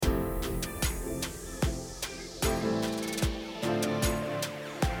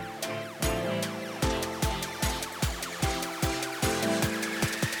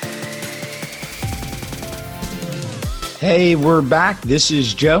Hey, we're back. This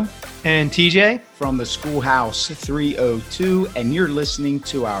is Joe and TJ from the Schoolhouse 302, and you're listening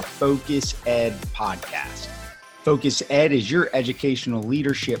to our Focus Ed podcast. Focus Ed is your educational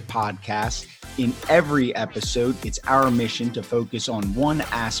leadership podcast. In every episode, it's our mission to focus on one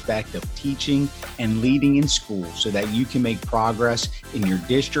aspect of teaching and leading in school so that you can make progress in your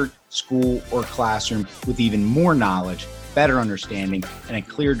district, school, or classroom with even more knowledge, better understanding, and a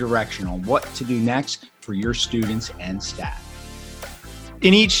clear direction on what to do next for your students and staff.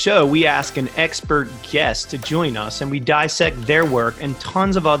 In each show, we ask an expert guest to join us and we dissect their work and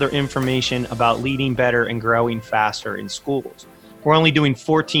tons of other information about leading better and growing faster in schools. We're only doing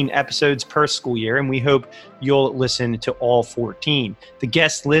 14 episodes per school year, and we hope you'll listen to all 14. The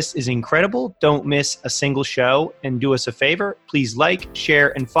guest list is incredible. Don't miss a single show, and do us a favor. Please like, share,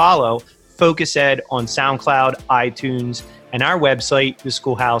 and follow Focus Ed on SoundCloud, iTunes, and our website,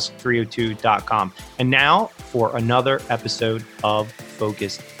 theschoolhouse302.com. And now for another episode of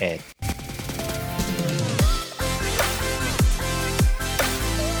Focus Ed.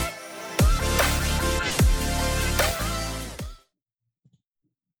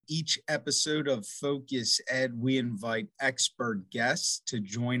 Each episode of Focus Ed, we invite expert guests to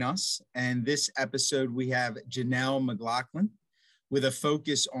join us. And this episode, we have Janelle McLaughlin with a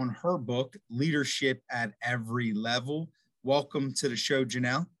focus on her book, Leadership at Every Level. Welcome to the show,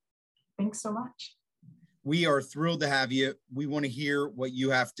 Janelle. Thanks so much. We are thrilled to have you. We want to hear what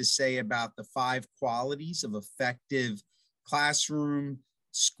you have to say about the 5 qualities of effective classroom,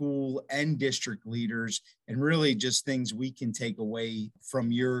 school, and district leaders, and really just things we can take away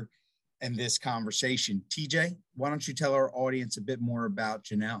from your and this conversation. TJ, why don't you tell our audience a bit more about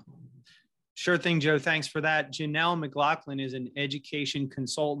Janelle? Sure thing, Joe. Thanks for that. Janelle McLaughlin is an education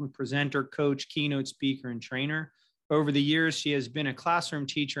consultant, presenter, coach, keynote speaker, and trainer. Over the years, she has been a classroom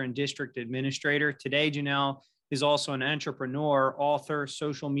teacher and district administrator. Today, Janelle is also an entrepreneur, author,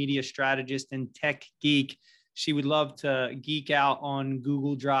 social media strategist, and tech geek. She would love to geek out on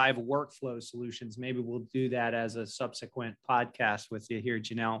Google Drive workflow solutions. Maybe we'll do that as a subsequent podcast with you here,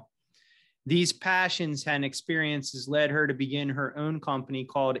 Janelle. These passions and experiences led her to begin her own company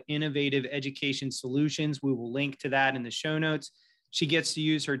called Innovative Education Solutions. We will link to that in the show notes. She gets to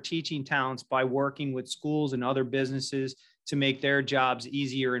use her teaching talents by working with schools and other businesses to make their jobs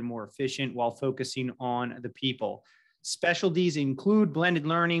easier and more efficient while focusing on the people. Specialties include blended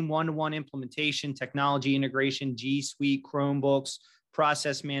learning, one-to-one implementation, technology integration, G Suite, Chromebooks,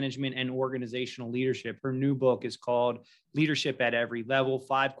 process management, and organizational leadership. Her new book is called Leadership at Every Level,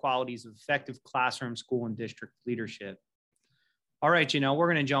 5 Qualities of Effective Classroom, School, and District Leadership. All right, Janelle,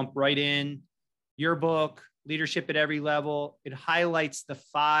 we're going to jump right in. Your book, Leadership at Every Level, it highlights the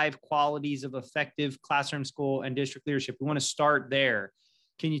 5 qualities of effective classroom, school, and district leadership. We want to start there.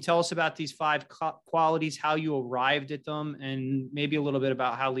 Can you tell us about these 5 qualities, how you arrived at them, and maybe a little bit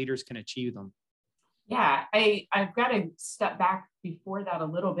about how leaders can achieve them? Yeah, I've got to step back before that a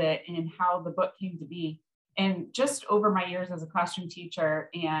little bit in how the book came to be. And just over my years as a classroom teacher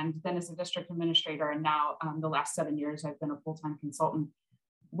and then as a district administrator, and now the last 7 years, I've been a full-time consultant.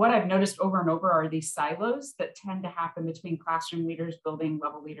 What I've noticed over and over are these silos that tend to happen between classroom leaders, building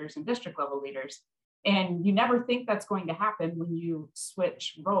level leaders, and district level leaders. And you never think that's going to happen when you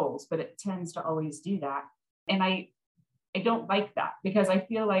switch roles, but it tends to always do that. And I don't like that, because I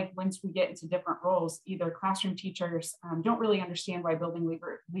feel like once we get into different roles, either classroom teachers don't really understand why building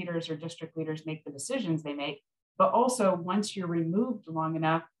leaders or district leaders make the decisions they make. But also, once you're removed long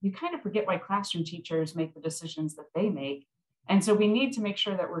enough, you kind of forget why classroom teachers make the decisions that they make. And so we need to make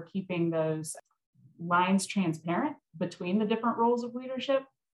sure that we're keeping those lines transparent between the different roles of leadership.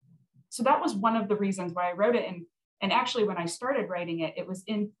 So that was one of the reasons why I wrote it. And actually, when I started writing it, it was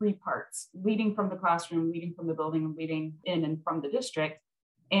in 3 parts: leading from the classroom, leading from the building, and leading in and from the district.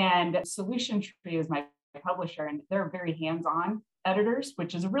 And Solution Tree is my publisher, and they're very hands-on editors,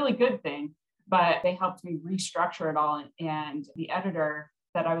 which is a really good thing, but they helped me restructure it all. And the editor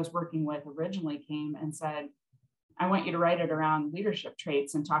that I was working with originally came and said, I want you to write it around leadership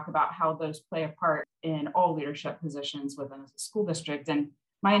traits and talk about how those play a part in all leadership positions within a school district. And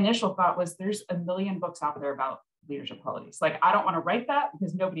my initial thought was, there's a million books out there about leadership qualities. Like, I don't want to write that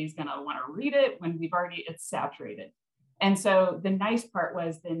because nobody's going to want to read it when it's saturated. And so the nice part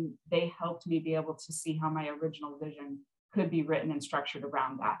was then they helped me be able to see how my original vision could be written and structured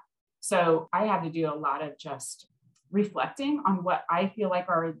around that. So I had to do a lot of just reflecting on what I feel like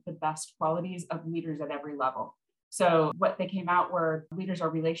are the best qualities of leaders at every level. So what they came out were: leaders are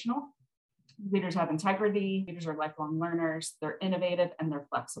relational, leaders have integrity, leaders are lifelong learners, they're innovative, and they're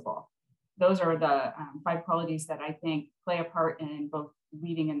flexible. Those are the 5 qualities that I think play a part in both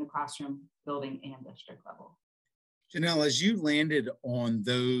leading in the classroom, building, and district level. Janelle, as you landed on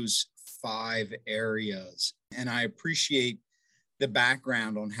those 5 areas, and I appreciate the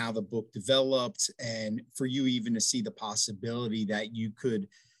background on how the book developed, and for you even to see the possibility that you could,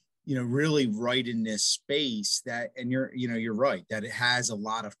 really write in this space that, and you're right, that it has a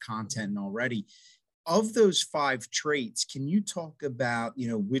lot of content already. Of those 5 traits, can you talk about,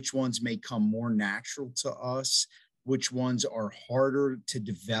 which ones may come more natural to us, which ones are harder to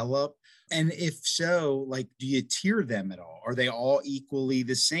develop? And if so, do you tier them at all? Are they all equally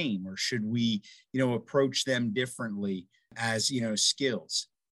the same, or should we, approach them differently as, skills?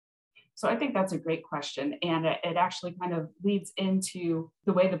 So I think that's a great question. And it actually kind of leads into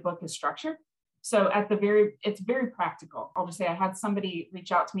the way the book is structured. So it's very practical. I'll just say I had somebody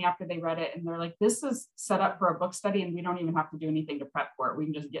reach out to me after they read it, and they're like, this is set up for a book study and we don't even have to do anything to prep for it. We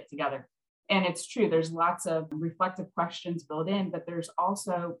can just get together. And it's true, there's lots of reflective questions built in, but there's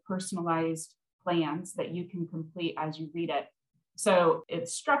also personalized plans that you can complete as you read it. So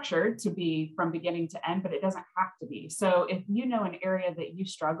it's structured to be from beginning to end, but it doesn't have to be. So if you know an area that you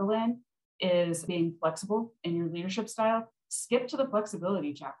struggle in is being flexible in your leadership style, skip to the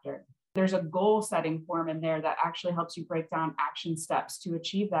flexibility chapter. There's a goal setting form in there that actually helps you break down action steps to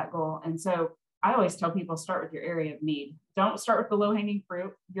achieve that goal. And so I always tell people, start with your area of need. Don't start with the low-hanging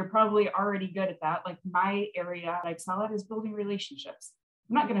fruit. You're probably already good at that. Like my area I excel at is building relationships.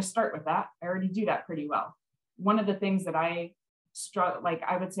 I'm not going to start with that. I already do that pretty well. One of the things that I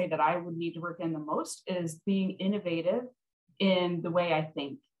would say that I would need to work in the most is being innovative in the way I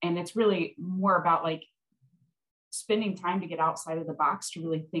think. And it's really more about spending time to get outside of the box to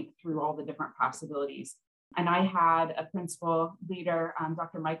really think through all the different possibilities. And I had a principal leader,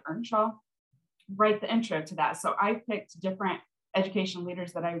 Dr. Mike Earnshaw, write the intro to that. So I picked different educational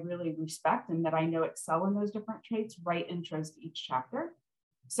leaders that I really respect and that I know excel in those different traits, write intros to each chapter.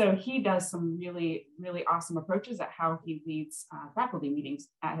 So he does some really, really awesome approaches at how he leads faculty meetings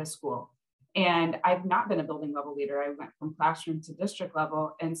at his school. And I've not been a building level leader. I went from classroom to district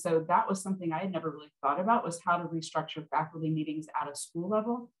level. And so that was something I had never really thought about, was how to restructure faculty meetings at a school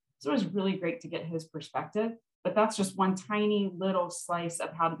level. So it was really great to get his perspective. But that's just one tiny little slice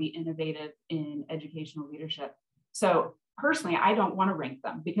of how to be innovative in educational leadership. So personally, I don't want to rank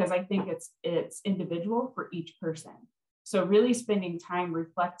them because I think it's individual for each person. So really spending time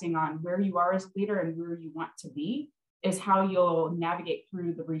reflecting on where you are as a leader and where you want to be is how you'll navigate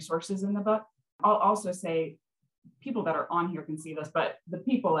through the resources in the book. I'll also say, people that are on here can see this, but the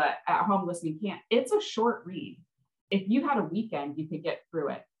people at home listening can't. It's a short read. If you had a weekend, you could get through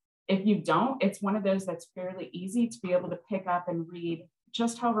it. If you don't, it's one of those that's fairly easy to be able to pick up and read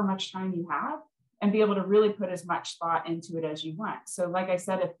just however much time you have and be able to really put as much thought into it as you want. So like I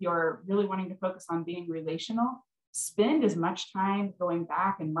said, if you're really wanting to focus on being relational, spend as much time going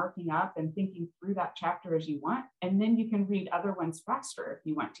back and marking up and thinking through that chapter as you want. And then you can read other ones faster if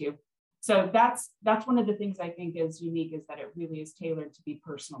you want to. So that's one of the things I think is unique, is that it really is tailored to be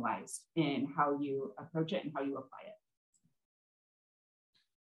personalized in how you approach it and how you apply it.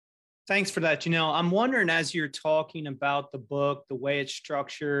 Thanks for that, Janelle. I'm wondering, as you're talking about the book, the way it's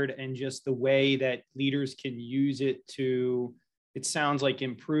structured and just the way that leaders can use it to, it sounds like,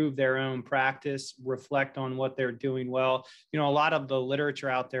 improve their own practice, reflect on what they're doing well. A lot of the literature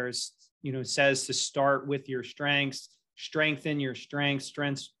out there is, says to start with your strengths, strengthen your strengths,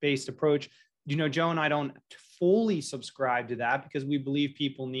 strengths-based approach. Joe and I don't fully subscribe to that because we believe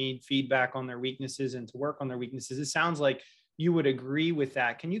people need feedback on their weaknesses and to work on their weaknesses. It sounds like you would agree with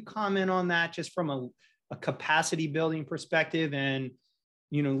that. Can you comment on that just from a capacity building perspective and,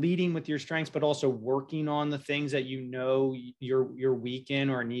 leading with your strengths, but also working on the things that you're weak in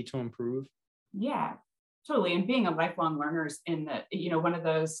or need to improve? Yeah, totally. And being a lifelong learner is one of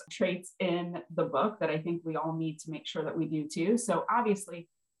those traits in the book that I think we all need to make sure that we do too. So obviously,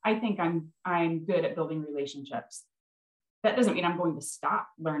 I think I'm good at building relationships. That doesn't mean I'm going to stop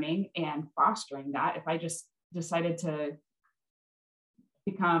learning and fostering that. If I just decided to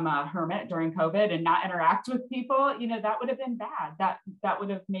become a hermit during COVID and not interact with people, that would have been bad. That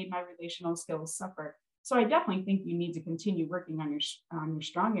would have made my relational skills suffer. So I definitely think you need to continue working on your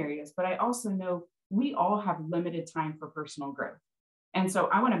strong areas. But I also know we all have limited time for personal growth. And so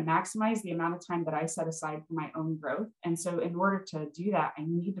I want to maximize the amount of time that I set aside for my own growth. And so in order to do that, I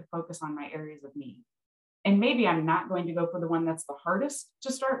need to focus on my areas of need. And maybe I'm not going to go for the one that's the hardest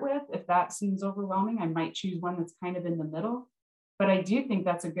to start with. If that seems overwhelming, I might choose one that's kind of in the middle. But I do think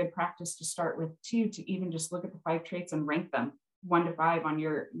that's a good practice to start with too, to even just look at the 5 traits and rank them 1 to 5 on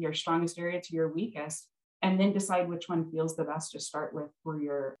your strongest area to your weakest, and then decide which one feels the best to start with for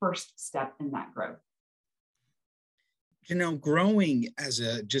your first step in that growth. Growing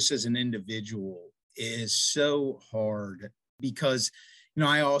just as an individual is so hard because,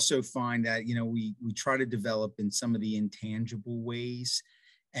 I also find that, we try to develop in some of the intangible ways,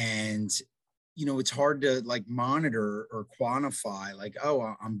 and, it's hard to like monitor or quantify like,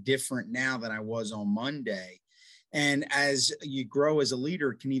 oh, I'm different now than I was on Monday. And as you grow as a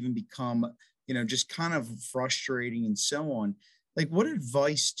leader, it can even become, just kind of frustrating and so on. Like, what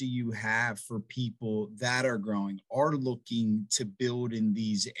advice do you have for people that are growing, are looking to build in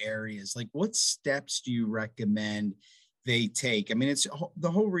these areas? Like, what steps do you recommend they take? I mean, it's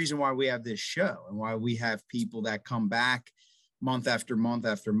the whole reason why we have this show and why we have people that come back month after month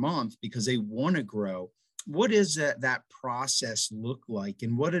after month, because they want to grow. What does that process look like?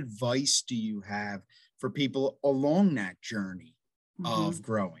 And what advice do you have for people along that journey of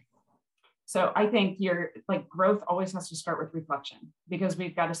growing? So I think growth always has to start with reflection, because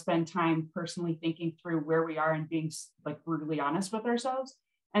we've got to spend time personally thinking through where we are and being like brutally honest with ourselves.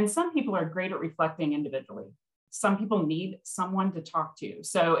 And some people are great at reflecting individually. Some people need someone to talk to.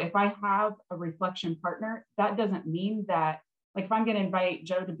 So if I have a reflection partner, that doesn't mean that, like, if I'm going to invite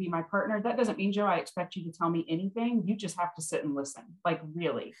Joe to be my partner, that doesn't mean, Joe, I expect you to tell me anything. You just have to sit and listen, like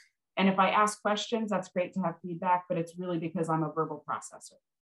really. And if I ask questions, that's great to have feedback, but it's really because I'm a verbal processor.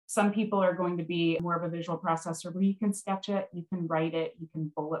 Some people are going to be more of a visual processor where you can sketch it, you can write it, you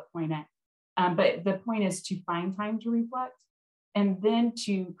can bullet point it. But the point is to find time to reflect and then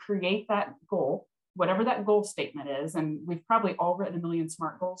to create that goal, whatever that goal statement is. And we've probably all written a million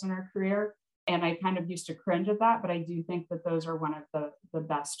SMART goals in our career. And I kind of used to cringe at that, but I do think that those are one of the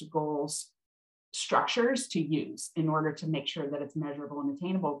best goals structures to use in order to make sure that it's measurable and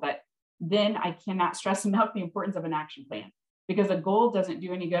attainable. But then I cannot stress enough the importance of an action plan, because a goal doesn't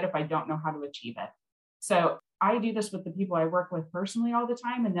do any good if I don't know how to achieve it. So I do this with the people I work with personally all the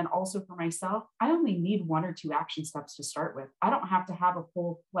time. And then also for myself, I only need 1 or 2 action steps to start with. I don't have to have a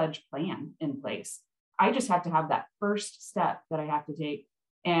full-fledged plan in place. I just have to have that first step that I have to take.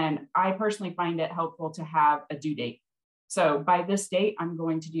 And I personally find it helpful to have a due date. So by this date, I'm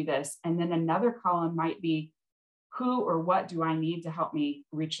going to do this. And then another column might be who or what do I need to help me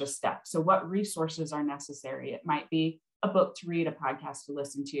reach this step? So what resources are necessary? It might be a book to read, a podcast to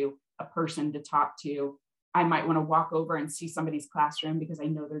listen to, a person to talk to. I might want to walk over and see somebody's classroom because I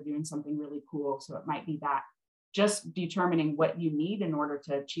know they're doing something really cool. So it might be that. Just determining what you need in order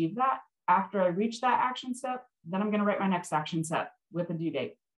to achieve that. After I reach that action step, then I'm going to write my next action step with a due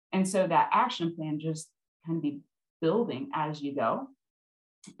date. And so that action plan just can be building as you go.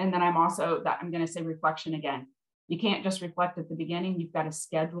 And then I'm going to say reflection again. You can't just reflect at the beginning. You've got to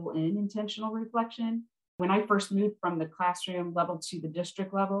schedule in intentional reflection. When I first moved from the classroom level to the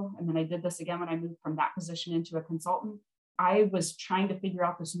district level, and then I did this again when I moved from that position into a consultant, I was trying to figure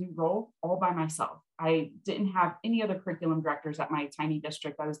out this new role all by myself. I didn't have any other curriculum directors at my tiny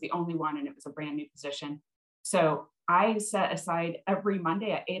district. I was the only one, and it was a brand new position. So I set aside every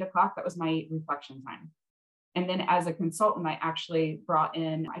Monday at 8:00. That was my reflection time. And then as a consultant, I actually brought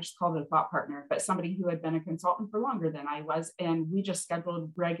in, I just called it a thought partner, but somebody who had been a consultant for longer than I was. And we just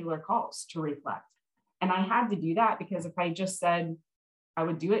scheduled regular calls to reflect. And I had to do that because if I just said I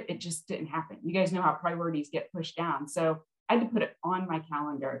would do it, it just didn't happen. You guys know how priorities get pushed down. So I had to put it on my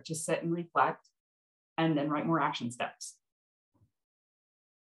calendar to sit and reflect and then write more action steps.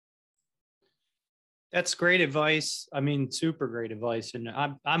 That's great advice. I mean, super great advice. And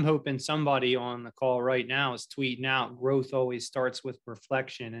I'm hoping somebody on the call right now is tweeting out growth always starts with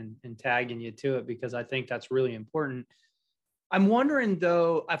reflection and tagging you to it, because I think that's really important. I'm wondering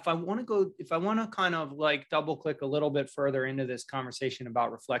though, if I want to kind of like double click a little bit further into this conversation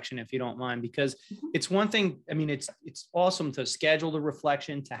about reflection, if you don't mind, because it's one thing. I mean, it's awesome to schedule the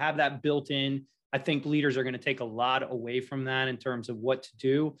reflection, to have that built in. I think leaders are going to take a lot away from that in terms of what to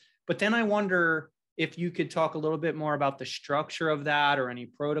do. But then I wonder if you could talk a little bit more about the structure of that or any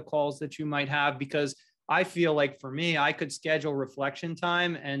protocols that you might have, because I feel like for me, I could schedule reflection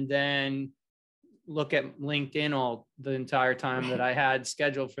time and then look at LinkedIn all the entire time that I had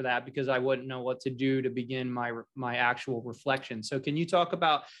scheduled for that, because I wouldn't know what to do to begin my actual reflection. So can you talk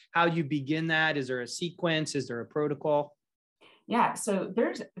about how you begin that? Is there a sequence? Is there a protocol? Yeah, so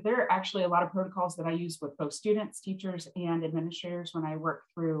there are actually a lot of protocols that I use with both students, teachers, and administrators when I work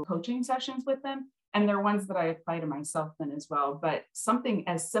through coaching sessions with them. And they're ones that I apply to myself then as well. But something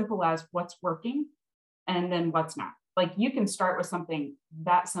as simple as what's working and then what's not. Like you can start with something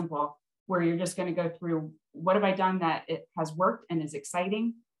that simple where you're just going to go through what have I done that it has worked and is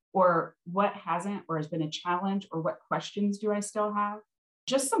exciting, or what hasn't, or has been a challenge, or what questions do I still have?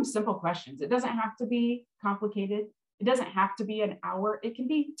 Just some simple questions. It doesn't have to be complicated. It doesn't have to be an hour. It can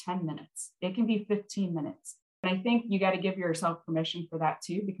be 10 minutes. It can be 15 minutes. And I think you got to give yourself permission for that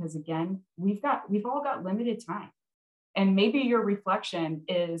too, because again, we've all got limited time. And maybe your reflection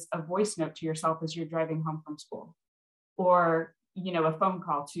is a voice note to yourself as you're driving home from school, or, a phone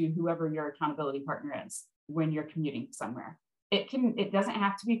call to whoever your accountability partner is when you're commuting somewhere. It doesn't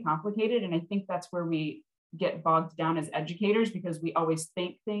have to be complicated. And I think that's where we get bogged down as educators, because we always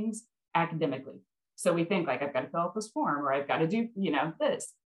think things academically. So we think like, I've got to fill out this form, or I've got to do,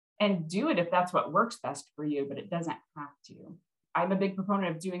 this, and do it if that's what works best for you, but it doesn't have to. I'm a big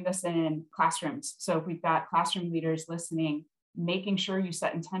proponent of doing this in classrooms. So if we've got classroom leaders listening, making sure you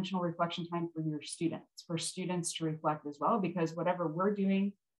set intentional reflection time for students to reflect as well, because whatever we're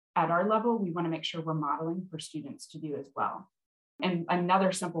doing at our level, we want to make sure we're modeling for students to do as well. And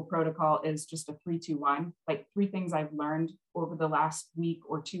another simple protocol is just a 3-2-1, like 3 things I've learned over the last week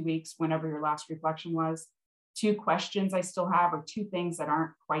or 2 weeks, whenever your last reflection was, 2 questions I still have, or 2 things that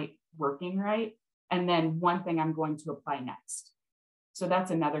aren't quite working right, and then 1 thing I'm going to apply next. So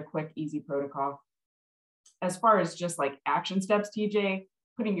that's another quick, easy protocol. As far as just like action steps, TJ,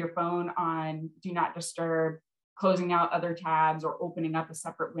 putting your phone on do not disturb, closing out other tabs, or opening up a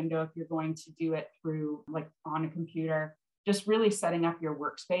separate window if you're going to do it through like on a computer, just really setting up your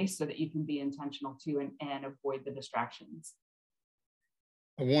workspace so that you can be intentional too and avoid the distractions.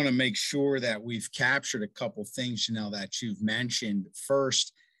 I want to make sure that we've captured a couple things, Janelle, that you've mentioned.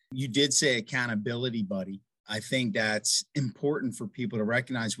 First, you did say accountability buddy. I think that's important for people to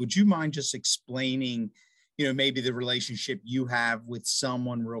recognize. Would you mind just explaining, maybe the relationship you have with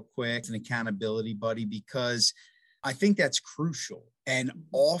someone real quick, an accountability buddy, because I think that's crucial and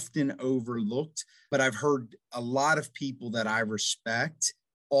often overlooked. But I've heard a lot of people that I respect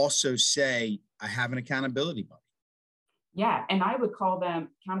also say, I have an accountability buddy. Yeah. And I would call them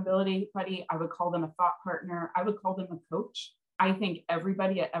accountability buddy. I would call them a thought partner. I would call them a coach. I think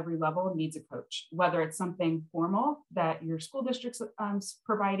everybody at every level needs a coach, whether it's something formal that your school district's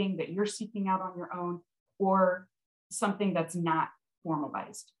providing that you're seeking out on your own, or something that's not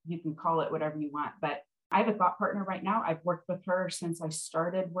formalized. You can call it whatever you want, but I have a thought partner right now. I've worked with her since I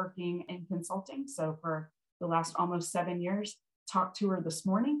started working in consulting. So for the last almost 7 years, talked to her this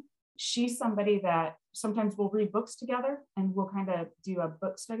morning. She's somebody that sometimes we'll read books together and we'll kind of do a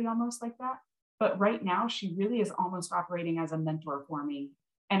book study almost like that. But right now, she really is almost operating as a mentor for me.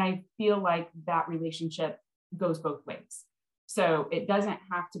 And I feel like that relationship goes both ways. So it doesn't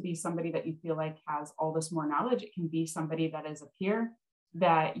have to be somebody that you feel like has all this more knowledge. It can be somebody that is a peer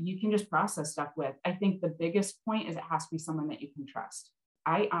that you can just process stuff with. I think the biggest point is it has to be someone that you can trust.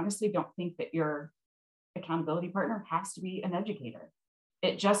 I honestly don't think that your accountability partner has to be an educator.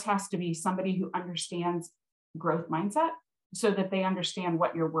 It just has to be somebody who understands growth mindset so that they understand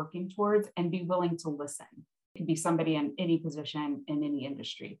what you're working towards and be willing to listen. It can be somebody in any position in any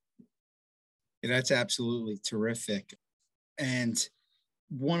industry. Yeah, that's absolutely terrific. And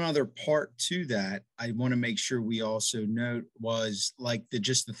one other part to that, I want to make sure we also note was like the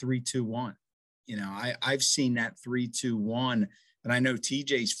 3-2-1. I've seen that 3-2-1, and I know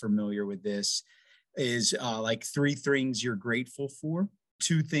TJ's familiar with this, is like 3 things you're grateful for,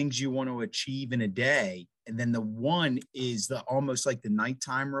 2 things you want to achieve in a day. And then the 1 is the almost like the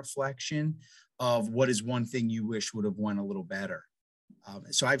nighttime reflection of what is 1 thing you wish would have went a little better.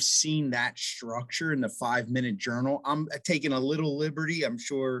 So I've seen that structure in the 5-minute journal. I'm taking a little liberty. I'm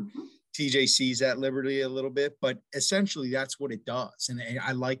sure TJ sees that liberty a little bit, but essentially that's what it does. And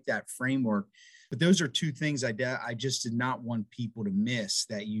I like that framework. But those are 2 things I just did not want people to miss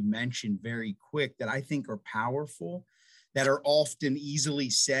that you mentioned very quick that I think are powerful, that are often easily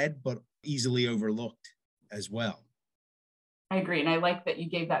said, but easily overlooked as well. I agree. And I like that you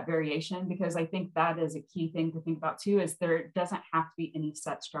gave that variation, because I think that is a key thing to think about too, is there doesn't have to be any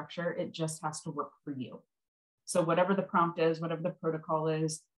set structure. It just has to work for you. So whatever the prompt is, whatever the protocol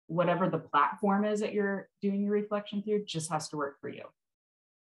is, whatever the platform is that you're doing your reflection through, just has to work for you.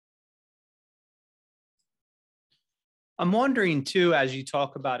 I'm wondering too, as you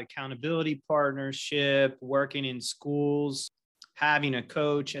talk about accountability partnership, working in schools, having a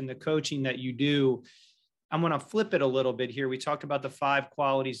coach, and the coaching that you do, I'm going to flip it a little bit here. We talked about the 5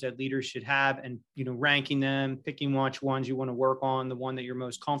 qualities that leaders should have and, ranking them, picking which ones you want to work on, the one that you're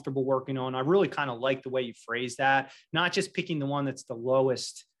most comfortable working on. I really kind of like the way you phrase that, not just picking the one that's the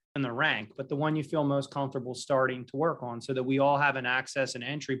lowest in the rank, but the one you feel most comfortable starting to work on, so that we all have an access and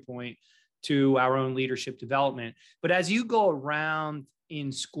entry point to our own leadership development. But as you go around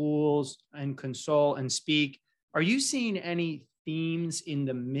in schools and consult and speak, are you seeing any themes in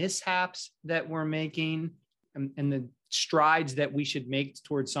the mishaps that we're making and the strides that we should make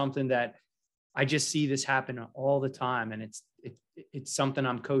towards something that I just see this happen all the time? And it's something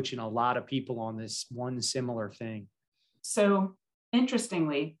I'm coaching a lot of people on, this one similar thing. So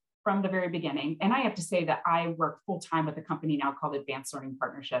interestingly, from the very beginning, and I have to say that I work full-time with a company now called Advanced Learning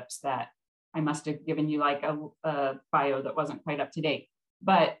Partnerships that I must have given you like a bio that wasn't quite up to date.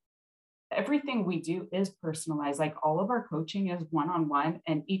 But everything we do is personalized. Like all of our coaching is one-on-one,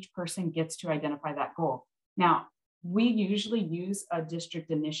 and each person gets to identify that goal. Now, we usually use a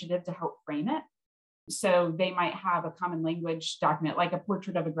district initiative to help frame it. So they might have a common language document, like a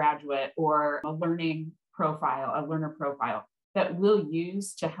portrait of a graduate or a learning profile, a learner profile that we'll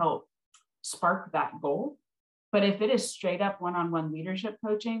use to help spark that goal. But if it is straight up one-on-one leadership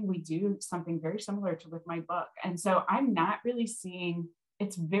coaching, we do something very similar to with my book. And so I'm not really seeing,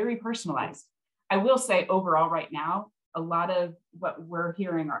 it's very personalized. I will say overall right now, a lot of what we're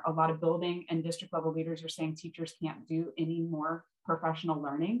hearing are a lot of building and district level leaders are saying teachers can't do any more professional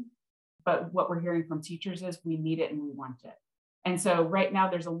learning. But what we're hearing from teachers is we need it and we want it. And so right now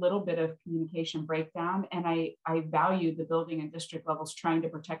there's a little bit of communication breakdown, and I value the building and district levels trying to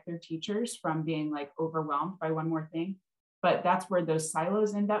protect their teachers from being like overwhelmed by one more thing. But that's where those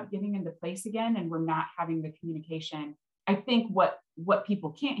silos end up getting into place again, and we're not having the communication. I think what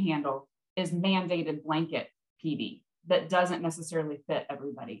people can't handle is mandated blanket PD that doesn't necessarily fit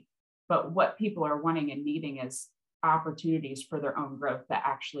everybody. But what people are wanting and needing is opportunities for their own growth that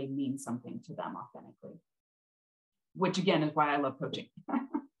actually mean something to them authentically, which again is why I love coaching.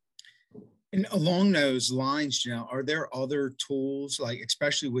 And along those lines, are there other tools, like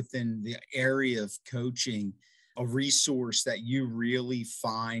especially within the area of coaching, a resource that you really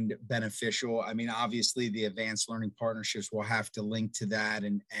find beneficial? I mean, obviously the Advanced Learning Partnerships will have to link to that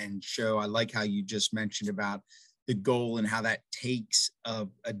and show. I like how you just mentioned about the goal and how that takes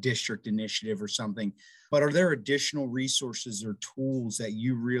a district initiative or something. But are there additional resources or tools that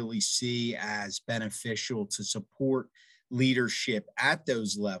you really see as beneficial to support leadership at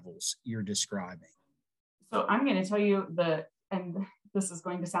those levels you're describing? So I'm going to tell you and this is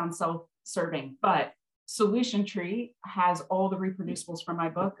going to sound self-serving, but Solution Tree has all the reproducibles from my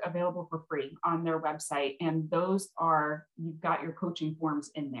book available for free on their website. And those are, you've got your coaching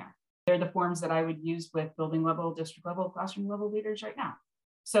forms in there. They're the forms that I would use with building level, district level, classroom level leaders right now.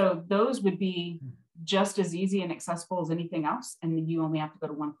 So those would be just as easy and accessible as anything else. And then you only have to go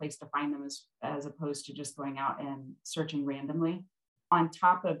to one place to find them as opposed to just going out and searching randomly. On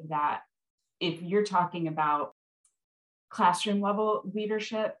top of that, if you're talking about classroom level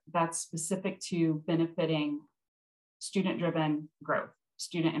leadership, that's specific to benefiting student-driven growth,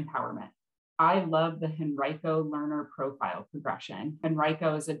 student empowerment. I love the Henrico Learner Profile progression.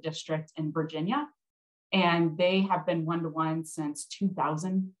 Henrico is a district in Virginia, and they have been one-to-one since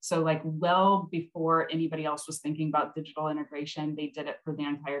 2000. So like well before anybody else was thinking about digital integration, they did it for the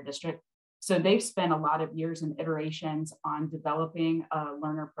entire district. So they've spent a lot of years and iterations on developing a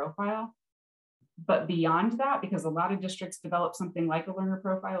learner profile. But beyond that, because a lot of districts develop something like a learner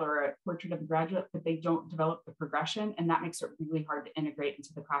profile or a portrait of a graduate, but they don't develop the progression, and that makes it really hard to integrate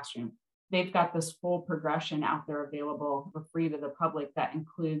into the classroom. They've got this full progression out there available for free to the public that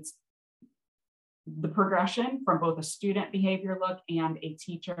includes the progression from both a student behavior look and a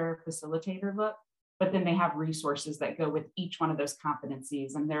teacher facilitator look. But then they have resources that go with each one of those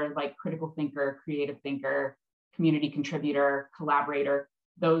competencies. And they're like critical thinker, creative thinker, community contributor, collaborator,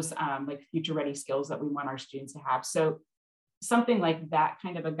 those like future ready skills that we want our students to have. So something like that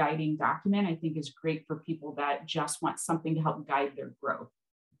kind of a guiding document, I think is great for people that just want something to help guide their growth.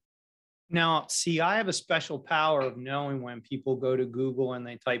 Now, see, I have a special power of knowing when people go to Google and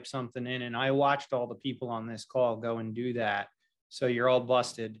they type something in, and I watched all the people on this call go and do that. So you're all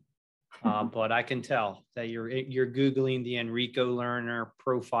busted, but I can tell that you're Googling the Henrico Learner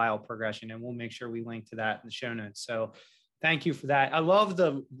Profile progression, and we'll make sure we link to that in the show notes. So thank you for that. I love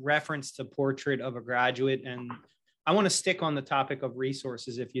the reference to Portrait of a Graduate, and I want to stick on the topic of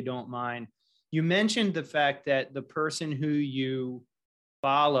resources, if you don't mind. You mentioned the fact that the person who you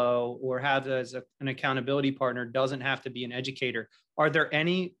follow or have as an accountability partner doesn't have to be an educator. Are there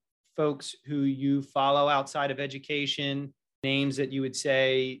any folks who you follow outside of education, names that you would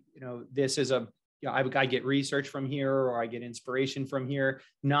say, this is I get research from here, or I get inspiration from here,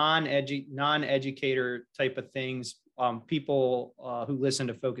 non-educator type of things? People who listen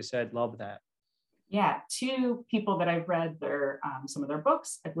to Focus Ed love that. Yeah, two people that I've read some of their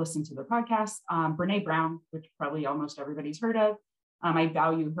books. I've listened to their podcasts. Brene Brown, which probably almost everybody's heard of. I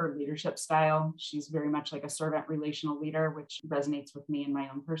value her leadership style. She's very much like a servant relational leader, which resonates with me in my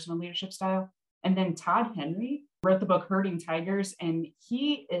own personal leadership style. And then Todd Henry wrote the book Herding Tigers, and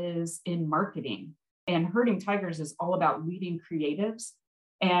he is in marketing. And Herding Tigers is all about leading creatives.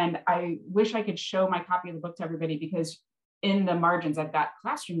 And I wish I could show my copy of the book to everybody, because in the margins, I've got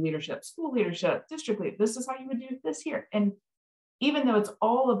classroom leadership, school leadership, district lead. This is how you would do this here. And even though it's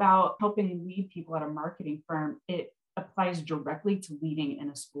all about helping lead people at a marketing firm, it applies directly to leading in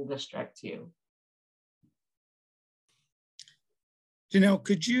a school district too.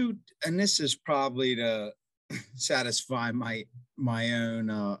 Could you, and this is probably to satisfy my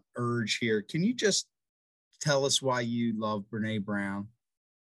own urge here, can you just tell us why you love Brene Brown?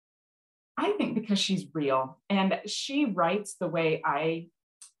 I think because she's real, and she writes the way I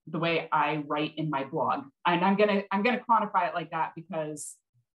write in my blog. And I'm gonna quantify it like that because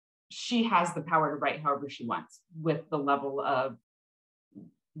she has the power to write however she wants with the level of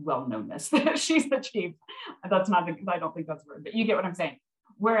well-knownness that she's achieved. I don't think that's a word, but you get what I'm saying.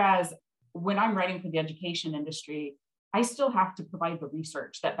 Whereas when I'm writing for the education industry, I still have to provide the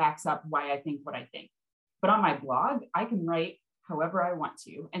research that backs up why I think what I think. But on my blog, I can write however I want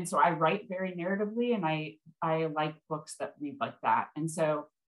to. And so I write very narratively, and I like books that read like that. And so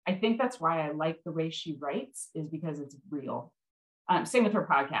I think that's why I like the way she writes, is because it's real. Same with her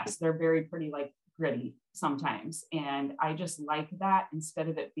podcasts. They're pretty like gritty sometimes. And I just like that instead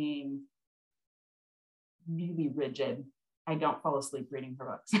of it being really rigid. I don't fall asleep reading her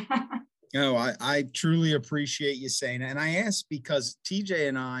books. No, I truly appreciate you saying that. And I ask because TJ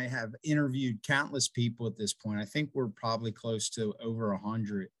and I have interviewed countless people at this point. I think we're probably close to over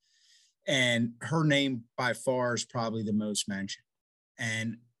 100. And her name by far is probably the most mentioned.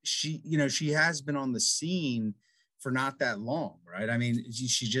 And she has been on the scene for not that long, right? I mean,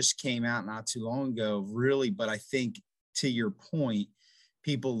 she just came out not too long ago, really. But I think, to your point,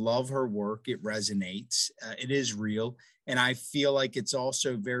 people love her work. It resonates. It is real. And I feel like it's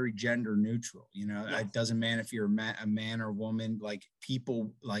also very gender neutral. Yes. It doesn't matter if you're a man or woman, like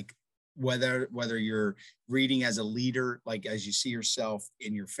people, like whether you're reading as a leader, like as you see yourself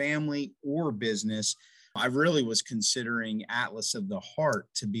in your family or business. I really was considering Atlas of the Heart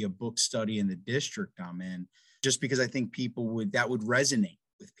to be a book study in the district I'm in, just because I think that would resonate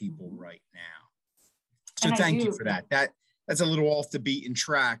with people right now. So thank you for that. That's a little off the beaten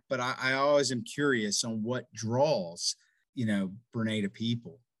track, but I always am curious on what draws, Brene to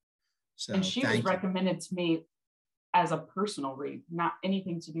people. So, and she was recommended to me as a personal read, not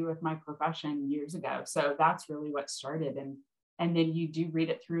anything to do with my profession years ago. So that's really what started. And then you do read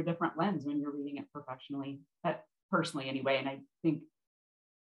it through a different lens when you're reading it professionally, personally anyway. And I think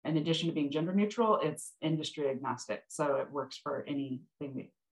in addition to being gender neutral, it's industry agnostic. So it works for any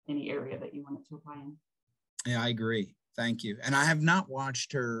area that you want it to apply in. Yeah, I agree. Thank you. And I have not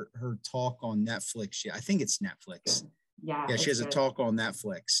watched her talk on Netflix yet. I think it's Netflix. Yeah, she has a talk on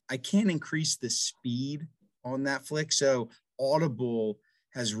Netflix. I can't increase the speed on Netflix. So Audible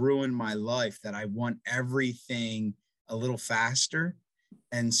has ruined my life that I want everything a little faster.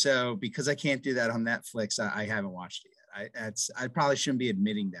 And so because I can't do that on Netflix, I haven't watched it yet. I probably shouldn't be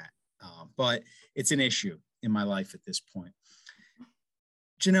admitting that, but it's an issue in my life at this point.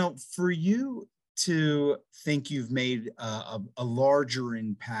 Janelle, for you to think you've made a larger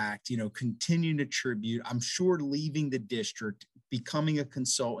impact, continuing to tribute, I'm sure leaving the district, becoming a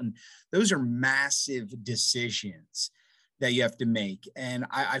consultant, those are massive decisions that you have to make. And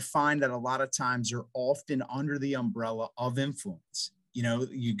I find that a lot of times they're often under the umbrella of influence.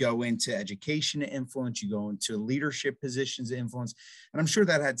 You go into education influence, you go into leadership positions of influence. And I'm sure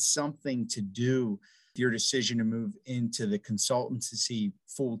that had something to do with your decision to move into the consultancy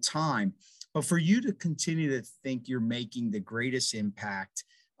full time. But for you to continue to think you're making the greatest impact,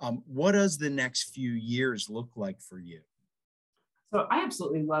 what does the next few years look like for you? So I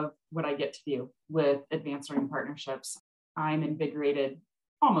absolutely love what I get to do with Advanced Learning Partnerships. I'm invigorated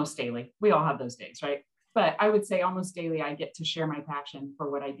almost daily. We all have those days, right? But I would say almost daily, I get to share my passion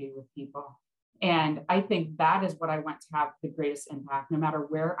for what I do with people. And I think that is what I want to have the greatest impact. No matter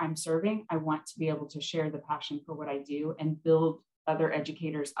where I'm serving, I want to be able to share the passion for what I do and build other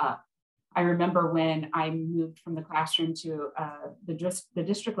educators up. I remember when I moved from the classroom to the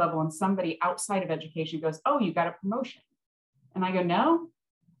district level, and somebody outside of education goes, "Oh, you got a promotion." And I go, "No,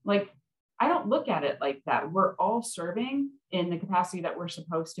 I don't look at it like that. We're all serving in the capacity that we're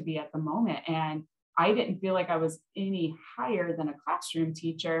supposed to be at the moment." And I didn't feel like I was any higher than a classroom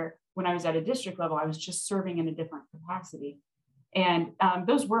teacher. When I was at a district level, I was just serving in a different capacity. And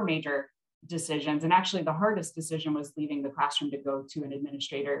those were major decisions. And actually the hardest decision was leaving the classroom to go to an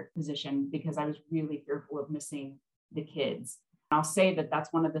administrator position, because I was really fearful of missing the kids. And I'll say that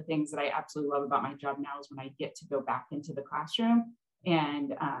that's one of the things that I absolutely love about my job now, is when I get to go back into the classroom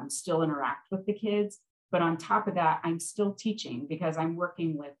and still interact with the kids. But on top of that, I'm still teaching, because I'm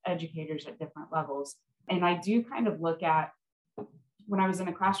working with educators at different levels. And I do kind of look at, when I was in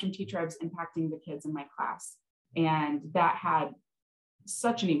a classroom teacher, I was impacting the kids in my class. And that had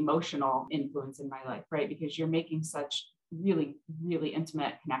such an emotional influence in my life, right? Because you're making such really, really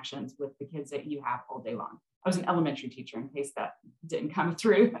intimate connections with the kids that you have all day long. I was an elementary teacher, in case that didn't come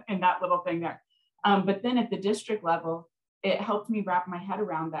through in that little thing there. But then at the district level, it helped me wrap my head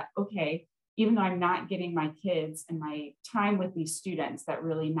around that, okay, even though I'm not getting my kids and my time with these students that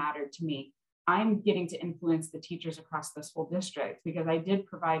really mattered to me, I'm getting to influence the teachers across this whole district, because I did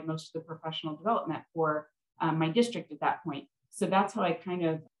provide most of the professional development for my district at that point. So that's how I kind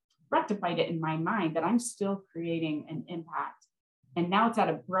of rectified it in my mind, that I'm still creating an impact. And now it's at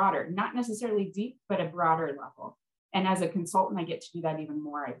a broader, not necessarily deep, but a broader level. And as a consultant, I get to do that even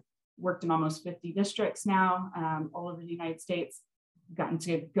more. I've worked in almost 50 districts now, all over the United States, gotten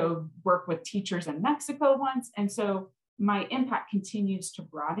to go work with teachers in Mexico once. And so my impact continues to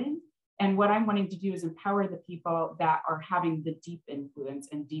broaden. And what I'm wanting to do is empower the people that are having the deep influence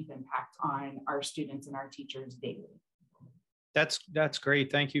and deep impact on our students and our teachers daily. That's great.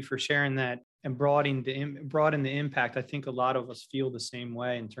 Thank you for sharing that and broaden the impact. I think a lot of us feel the same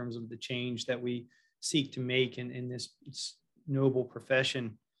way in terms of the change that we seek to make in this noble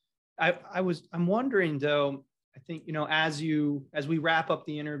profession. I'm wondering though, I think, as we wrap up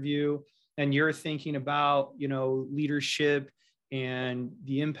the interview and you're thinking about, leadership and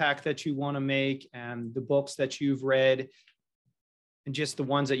the impact that you want to make and the books that you've read and just the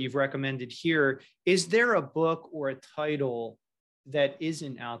ones that you've recommended here, is there a book or a title that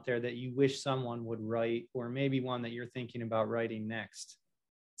isn't out there that you wish someone would write, or maybe one that you're thinking about writing next?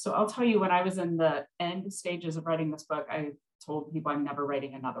 So I'll tell you, when I was in the end stages of writing this book, I told people I'm never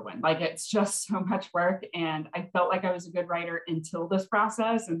writing another one. Like, it's just so much work. And I felt like I was a good writer until this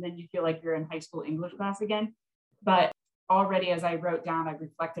process. And then you feel like you're in high school English class again. But already, as I wrote down, I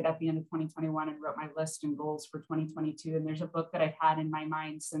reflected at the end of 2021 and wrote my list and goals for 2022. And there's a book that I've had in my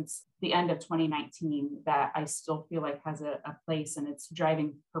mind since the end of 2019 that I still feel like has a place, and it's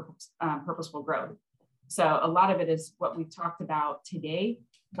Driving Purposeful Growth. So a lot of it is what we've talked about today,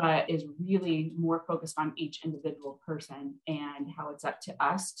 but is really more focused on each individual person and how it's up to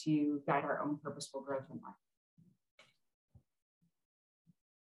us to guide our own purposeful growth in life.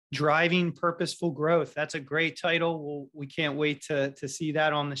 Driving Purposeful Growth. That's a great title. We can't wait to see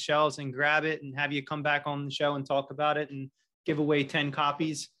that on the shelves and grab it and have you come back on the show and talk about it and give away 10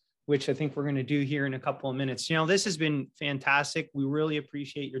 copies, which I think we're going to do here in a couple of minutes. This has been fantastic. We really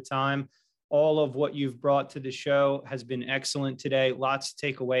appreciate your time. All of what you've brought to the show has been excellent today. Lots to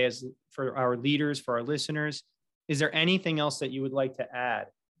take away for our leaders, for our listeners. Is there anything else that you would like to add,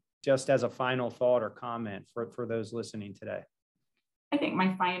 just as a final thought or comment for those listening today? I think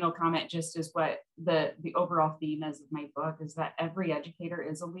my final comment just is what the overall theme is of my book, is that every educator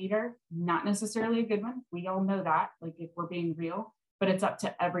is a leader, not necessarily a good one. We all know that, like, if we're being real, but it's up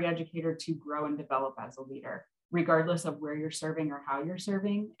to every educator to grow and develop as a leader, regardless of where you're serving or how you're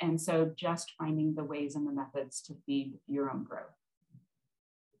serving. And so just finding the ways and the methods to feed your own growth.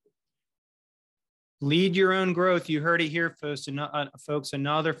 Lead your own growth. You heard it here, folks.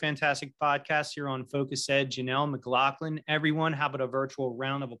 Another fantastic podcast here on Focus Ed. Janelle McLaughlin. Everyone, how about a virtual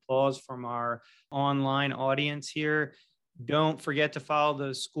round of applause from our online audience here? Don't forget to follow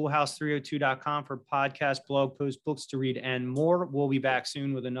the schoolhouse302.com for podcast, blog posts, books to read, and more. We'll be back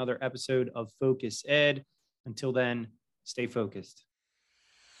soon with another episode of Focus Ed. Until then, stay focused.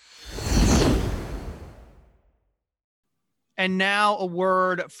 And now a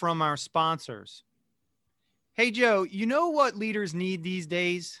word from our sponsors. Hey, Joe, you know what leaders need these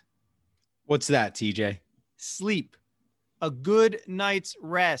days? What's that, TJ? Sleep. A good night's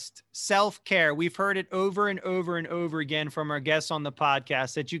rest. Self-care. We've heard it over and over and over again from our guests on the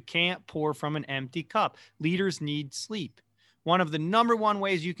podcast that you can't pour from an empty cup. Leaders need sleep. One of the number one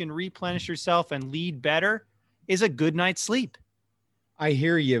ways you can replenish yourself and lead better is a good night's sleep. I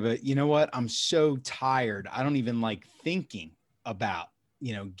hear you, but you know what? I'm so tired. I don't even like thinking about,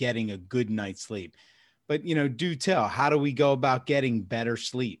 getting a good night's sleep. But, do tell, how do we go about getting better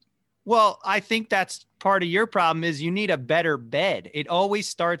sleep? Well, I think that's part of your problem is you need a better bed. It always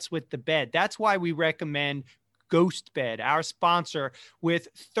starts with the bed. That's why we recommend Ghost Bed, our sponsor, with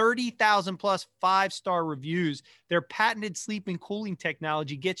 30,000 plus 5-star reviews. Their patented sleep and cooling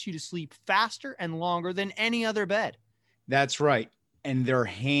technology gets you to sleep faster and longer than any other bed. That's right. And their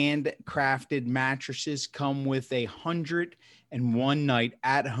handcrafted mattresses come with a 101 night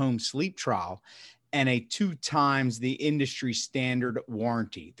at-home sleep trial and a 2 times the industry standard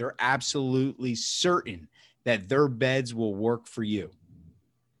warranty. They're absolutely certain that their beds will work for you.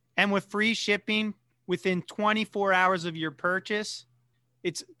 And with free shipping within 24 hours of your purchase,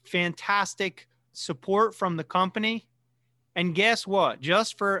 it's fantastic support from the company. And guess what?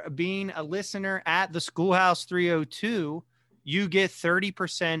 Just for being a listener at the Schoolhouse 302, you get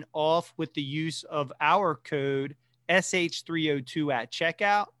 30% off with the use of our code SH302 at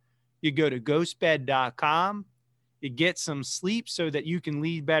checkout. You go to ghostbed.com. You get some sleep so that you can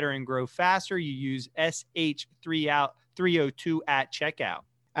lead better and grow faster. You use SH302 at checkout.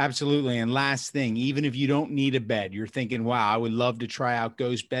 Absolutely. And last thing, even if you don't need a bed, you're thinking, wow, I would love to try out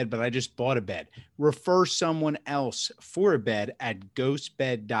Ghost Bed, but I just bought a bed. Refer someone else for a bed at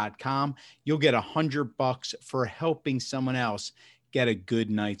ghostbed.com. You'll get $100 for helping someone else get a good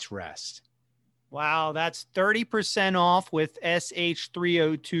night's rest. Wow, that's 30% off with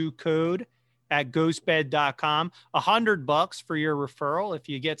SH302 code at ghostbed.com. $100 for your referral if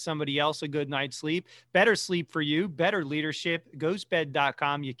you get somebody else a good night's sleep. Better sleep for you, better leadership.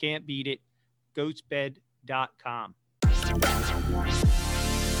 Ghostbed.com. You can't beat it. Ghostbed.com.